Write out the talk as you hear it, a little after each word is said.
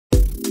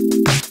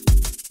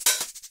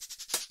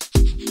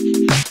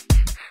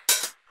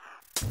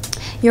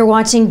You're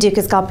watching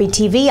Dukascopy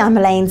TV. I'm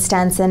Elaine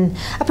Stenson.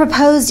 A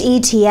proposed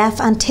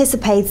ETF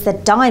anticipates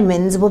that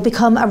diamonds will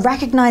become a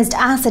recognised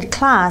asset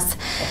class.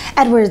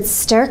 Edward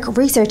Sterck,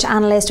 research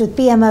analyst with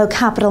BMO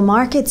Capital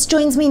Markets,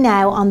 joins me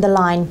now on the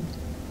line.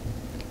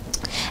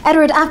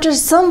 Edward, after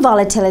some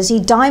volatility,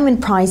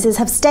 diamond prices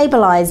have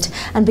stabilised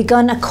and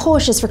begun a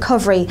cautious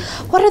recovery.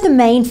 What are the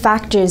main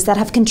factors that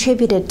have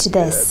contributed to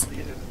this?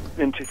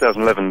 In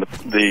 2011,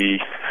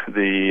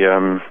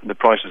 the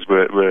prices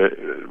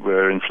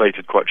were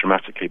inflated quite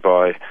dramatically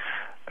by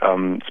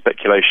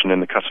speculation in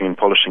the cutting and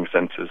polishing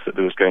centres that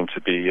there was going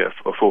to be a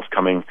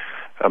forthcoming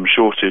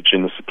shortage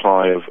in the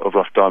supply of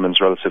rough diamonds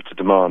relative to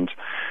demand.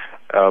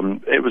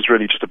 It was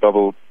really just a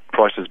bubble.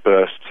 Prices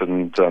burst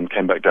and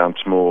came back down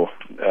to more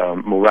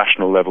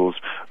rational levels,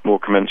 more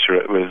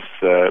commensurate with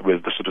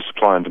the sort of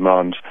supply and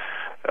demand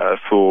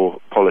for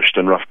polished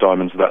and rough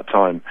diamonds at that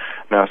time.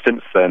 Now,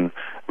 since then,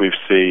 we've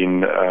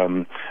seen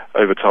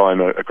over time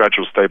a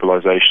gradual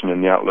stabilisation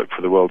in the outlook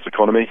for the world's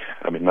economy.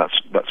 I mean,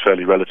 that's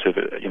fairly relative.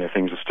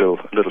 Things are still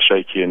a little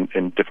shaky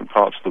in different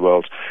parts of the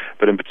world,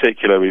 but in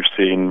particular, we've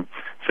seen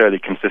fairly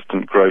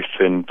consistent growth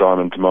in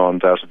diamond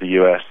demand out of the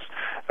US.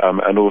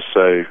 And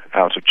also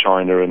out of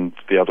China and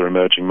the other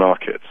emerging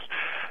markets.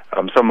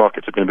 Some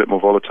markets have been a bit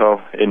more volatile.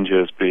 India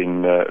has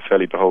been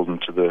fairly beholden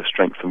to the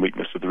strength and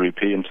weakness of the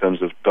rupee in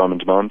terms of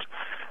diamond demand.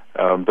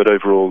 But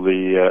overall,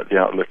 the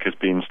outlook has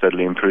been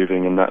steadily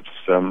improving, and that's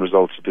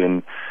resulted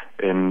in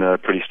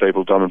pretty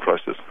stable diamond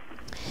prices.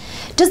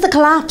 Does the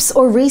collapse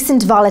or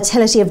recent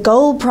volatility of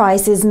gold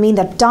prices mean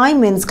that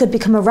diamonds could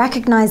become a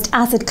recognised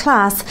asset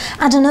class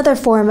and another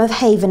form of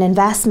haven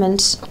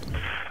investment?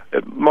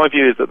 My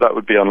view is that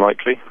would be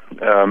unlikely,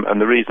 and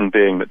the reason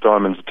being that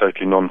diamonds are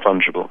totally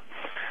non-fungible.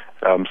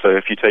 So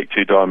if you take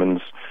two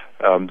diamonds,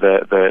 there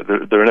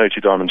are no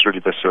two diamonds really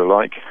that are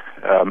alike,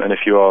 and if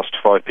you asked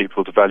 5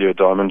 people to value a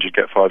diamond, you'd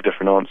get 5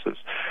 different answers.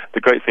 The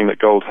great thing that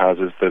gold has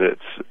is that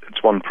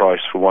it's one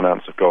price for 1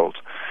 ounce of gold.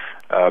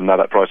 Now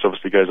that price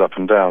obviously goes up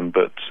and down,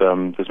 but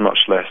there's much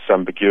less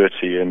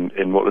ambiguity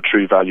in what the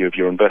true value of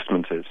your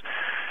investment is.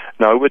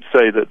 Now, I would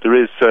say that there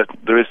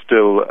is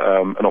still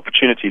an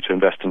opportunity to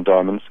invest in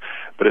diamonds,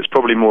 but it's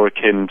probably more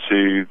akin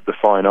to the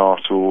fine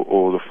art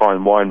or the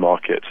fine wine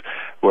market,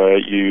 where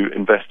you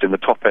invest in the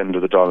top end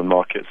of the diamond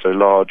market, so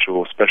large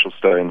or special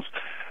stones,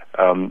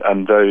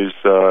 and those,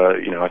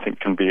 I think,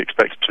 can be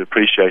expected to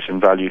appreciate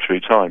in value through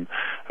time.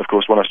 Of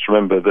course, one has to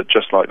remember that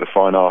just like the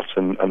fine art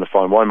and the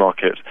fine wine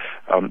market,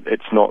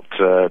 it's not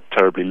a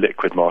terribly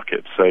liquid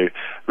market, so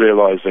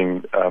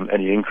realising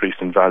any increase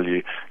in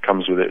value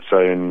comes with its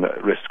own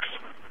risks.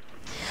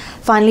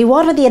 Finally,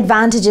 what are the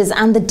advantages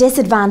and the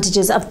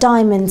disadvantages of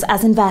diamonds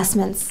as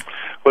investments?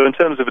 Well, in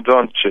terms of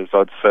advantages,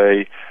 I'd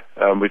say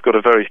we've got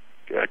a very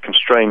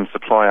constrained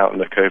supply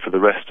outlook over the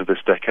rest of this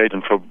decade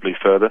and probably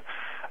further.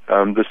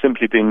 There's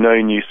simply been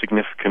no new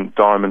significant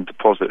diamond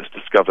deposits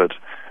discovered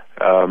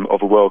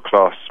of a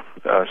world-class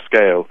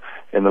scale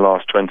in the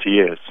last 20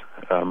 years,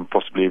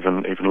 possibly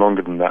even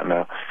longer than that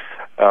now.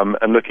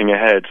 And looking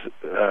ahead,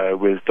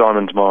 with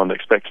diamond demand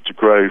expected to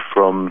grow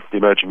from the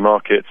emerging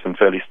markets and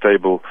fairly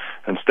stable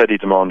and steady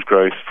demand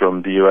growth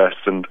from the US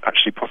and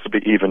actually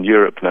possibly even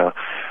Europe now,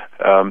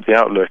 the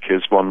outlook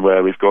is one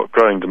where we've got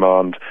growing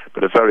demand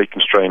but a very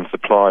constrained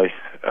supply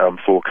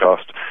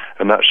forecast,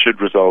 and that should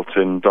result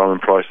in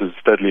diamond prices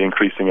steadily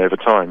increasing over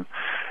time.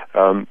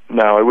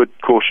 Now, I would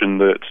caution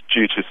that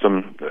due to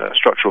some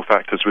structural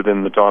factors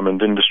within the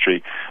diamond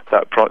industry,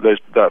 that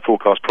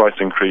forecast price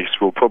increase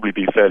will probably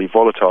be fairly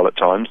volatile at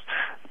times,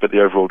 but the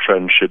overall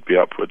trend should be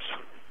upwards.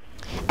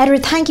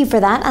 Edward, thank you for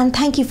that, and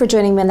thank you for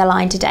joining me on the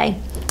line today.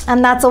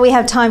 And that's all we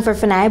have time for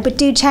now, but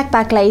do check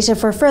back later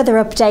for further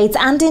updates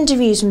and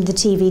interviews from the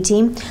TV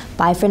team.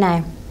 Bye for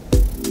now.